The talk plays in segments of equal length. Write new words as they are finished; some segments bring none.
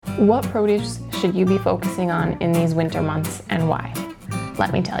What produce should you be focusing on in these winter months and why?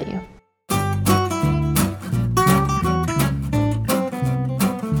 Let me tell you.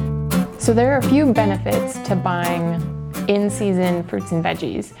 So there are a few benefits to buying in-season fruits and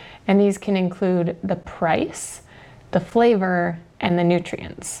veggies, and these can include the price, the flavor, and the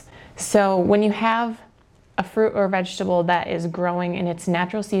nutrients. So when you have a fruit or vegetable that is growing in its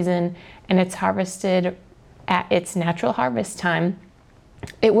natural season and it's harvested at its natural harvest time,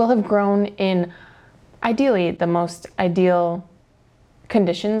 it will have grown in ideally the most ideal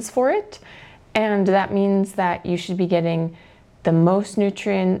conditions for it. And that means that you should be getting the most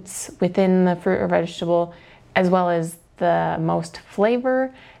nutrients within the fruit or vegetable, as well as the most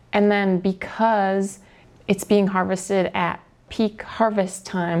flavor. And then because it's being harvested at peak harvest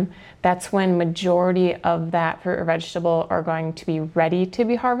time, that's when majority of that fruit or vegetable are going to be ready to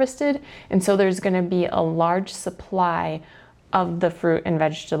be harvested. And so there's going to be a large supply of the fruit and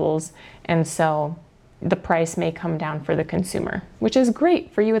vegetables. And so the price may come down for the consumer, which is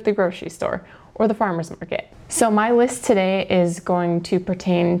great for you at the grocery store or the farmer's market. So my list today is going to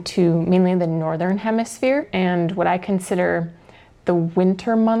pertain to mainly the northern hemisphere, and what I consider the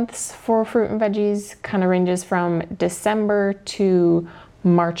winter months for fruit and veggies kind of ranges from December to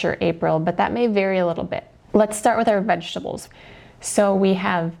March or April, but that may vary a little bit. Let's start with our vegetables. So we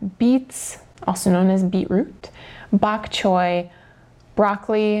have beets, also known as beetroot, bok choy,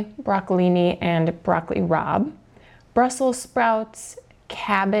 broccoli, broccolini, and broccoli rabe, Brussels sprouts,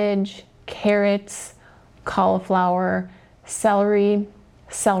 cabbage, carrots, cauliflower, celery,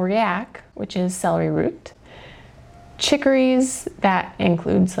 celeriac, which is celery root, chicories, that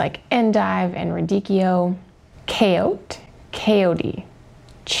includes like endive and radicchio, chayote,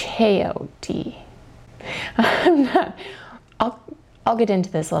 chayote. I'll get into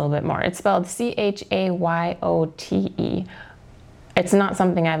this a little bit more. It's spelled Chayote. It's not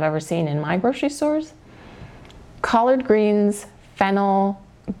something I've ever seen in my grocery stores. Collard greens, fennel,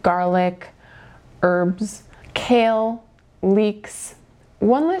 garlic, herbs, kale, leeks.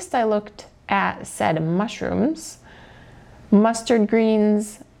 One list I looked at said mushrooms, mustard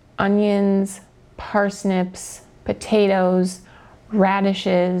greens, onions, parsnips, potatoes,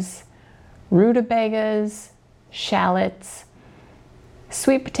 radishes, rutabagas, shallots,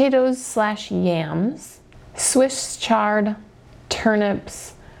 sweet potatoes / yams, Swiss chard,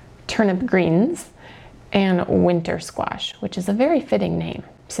 turnips, turnip greens, and winter squash, which is a very fitting name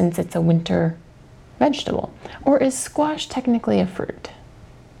since it's a winter vegetable. Or is squash technically a fruit?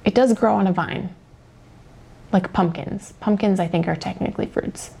 It does grow on a vine, like pumpkins. Pumpkins, I think, are technically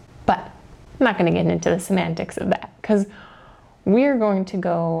fruits, but I'm not going to get into the semantics of that because we're going to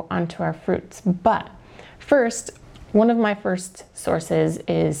go onto our fruits. But first, one of my first sources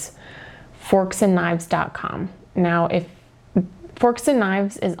is forksandknives.com. Now, if Forks and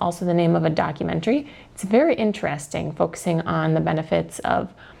Knives is also the name of a documentary, it's very interesting, focusing on the benefits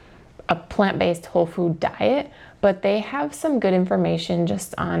of a plant-based whole food diet, but they have some good information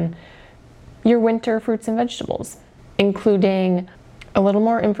just on your winter fruits and vegetables, including a little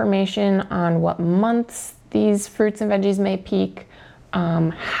more information on what months these fruits and veggies may peak,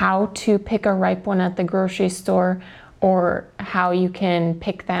 how to pick a ripe one at the grocery store, or how you can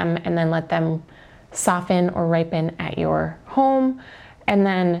pick them and then let them soften or ripen at your home, and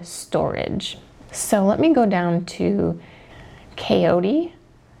then storage. So let me go down to chayote.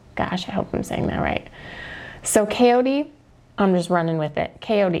 Gosh, I hope I'm saying that right. So chayote, I'm just running with it.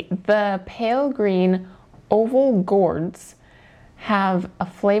 Chayote, the pale green oval gourds have a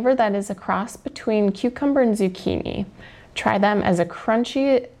flavor that is a cross between cucumber and zucchini. Try them as a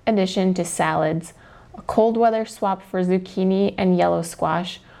crunchy addition to salads, a cold weather swap for zucchini and yellow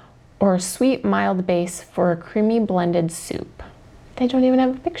squash, or a sweet mild base for a creamy blended soup. They don't even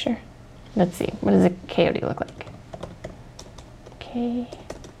have a picture. Let's see, what does a chayote look like? Okay.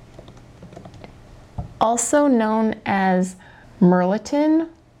 Also known as merleton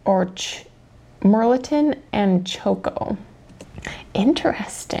or merleton and choco.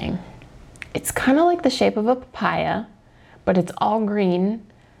 Interesting. It's kind of like the shape of a papaya, but it's all green.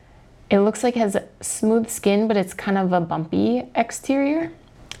 It looks like it has a smooth skin, but it's kind of a bumpy exterior.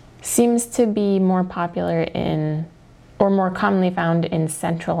 Seems to be more popular in, or more commonly found in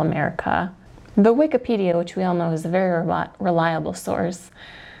Central America. The Wikipedia, which we all know is a very reliable source,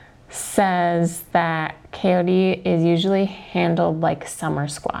 says that chayote is usually handled like summer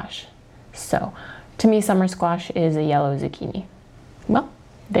squash. So, to me, summer squash is a yellow zucchini. Well,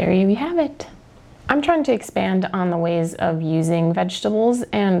 there you have it. I'm trying to expand on the ways of using vegetables,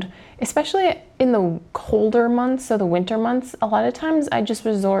 and especially in the colder months, so the winter months, a lot of times I just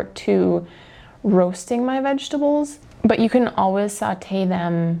resort to roasting my vegetables, but you can always saute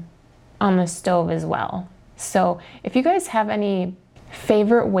them on the stove as well. So if you guys have any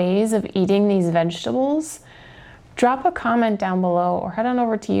favorite ways of eating these vegetables, drop a comment down below or head on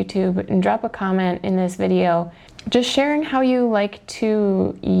over to YouTube and drop a comment in this video just sharing how you like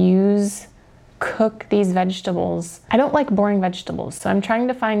to cook these vegetables. I don't like boring vegetables, so I'm trying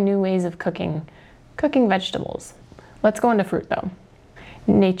to find new ways of cooking vegetables. Let's go into fruit though.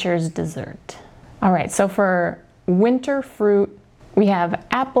 Nature's dessert. All right, so for winter fruit, we have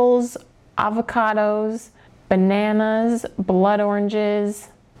apples, avocados, bananas, blood oranges,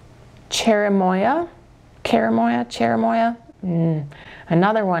 cherimoya,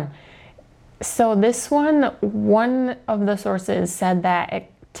 another one. So this one of the sources said that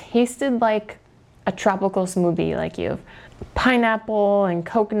it tasted like a tropical smoothie, like you have pineapple and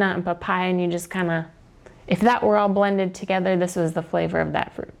coconut and papaya, and you just kind of, if that were all blended together, this was the flavor of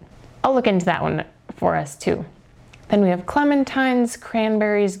that fruit. I'll look into that one for us too. Then we have clementines,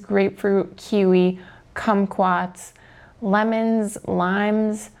 cranberries, grapefruit, kiwi, kumquats, lemons,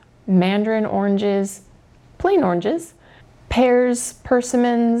 limes, mandarin oranges, plain oranges, pears,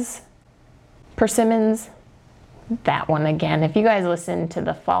 persimmons, that one again. If you guys listen to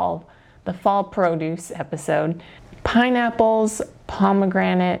the fall produce episode, pineapples,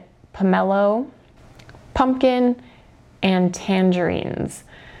 pomegranate, pomelo, pumpkin, and tangerines.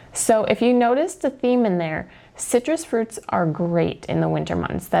 So if you noticed a theme in there, citrus fruits are great in the winter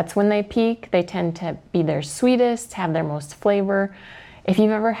months. That's when they peak. They tend to be their sweetest, have their most flavor. If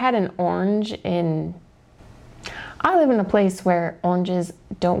you've ever had an orange I live in a place where oranges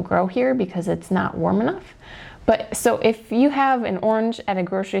don't grow here because it's not warm enough. But so if you have an orange at a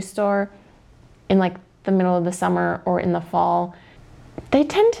grocery store in like the middle of the summer or in the fall, they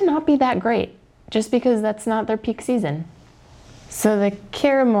tend to not be that great just because that's not their peak season. So the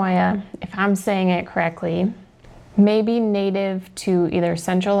cherimoya, if I'm saying it correctly, may be native to either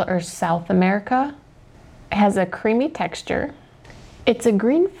Central or South America. It has a creamy texture. It's a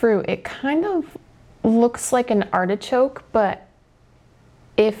green fruit. It kind of looks like an artichoke, but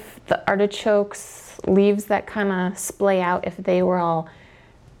if the artichoke's leaves that kind of splay out, if they were all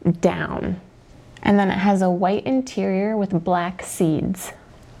down. And then it has a white interior with black seeds.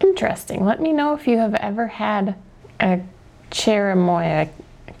 Interesting. Let me know if you have ever had a cherimoya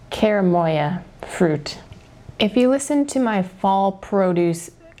fruit. If you listen to my fall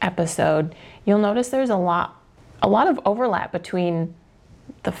produce episode, you'll notice there's a lot of overlap between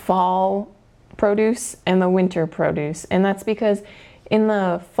the fall produce and the winter produce. And that's because in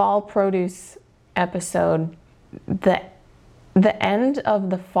the fall produce episode, the end of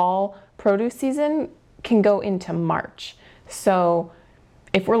the fall produce season can go into March. So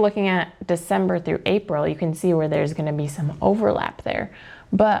if we're looking at December through April, you can see where there's going to be some overlap there.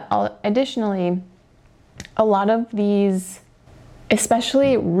 But additionally, a lot of these,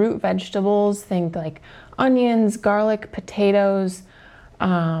 especially root vegetables, think like onions, garlic, potatoes,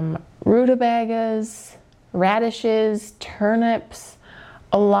 rutabagas, radishes, turnips,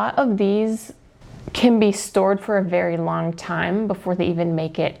 a lot of these can be stored for a very long time before they even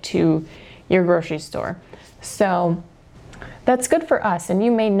make it to your grocery store. So that's good for us. And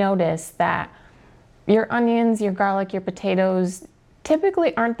you may notice that your onions, your garlic, your potatoes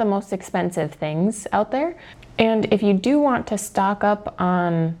typically aren't the most expensive things out there. And if you do want to stock up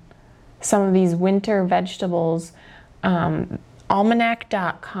on some of these winter vegetables,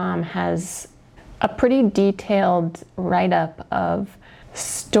 almanac.com has a pretty detailed write-up of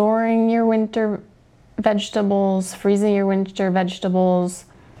storing your winter vegetables, freezing your winter vegetables,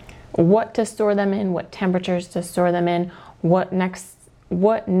 what to store them in, what temperatures to store them in, what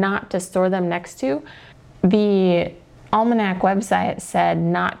not to store them next to. The Almanac website said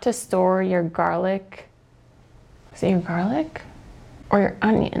not to store your garlic, is it your garlic? Or your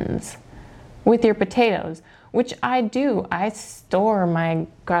onions with your potatoes, which I do. I store my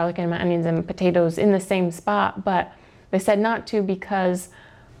garlic and my onions and potatoes in the same spot, but they said not to because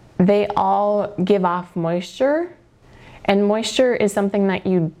they all give off moisture, and moisture is something that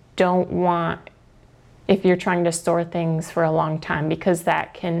you don't want if you're trying to store things for a long time, because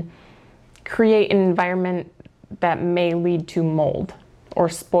that can create an environment that may lead to mold or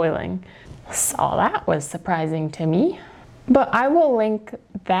spoiling. So that was surprising to me. But I will link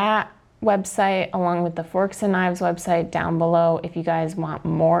that website along with the Forks and Knives website down below if you guys want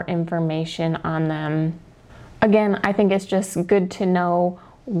more information on them. Again, I think it's just good to know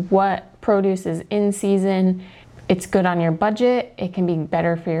what produce is in season. It's good on your budget. It can be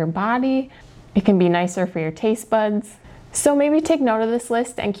better for your body. It can be nicer for your taste buds. So maybe take note of this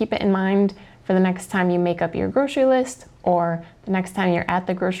list and keep it in mind for the next time you make up your grocery list or the next time you're at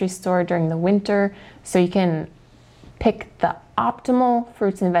the grocery store during the winter, so you can pick the optimal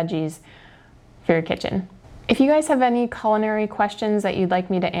fruits and veggies for your kitchen. If you guys have any culinary questions that you'd like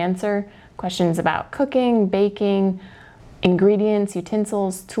me to answer, questions about cooking, baking, ingredients,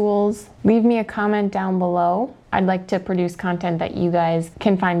 utensils, tools, leave me a comment down below. I'd like to produce content that you guys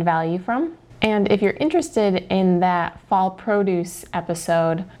can find value from. And if you're interested in that fall produce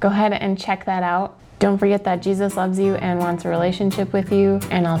episode, go ahead and check that out. Don't forget that Jesus loves you and wants a relationship with you,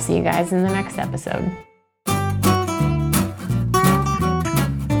 and I'll see you guys in the next episode.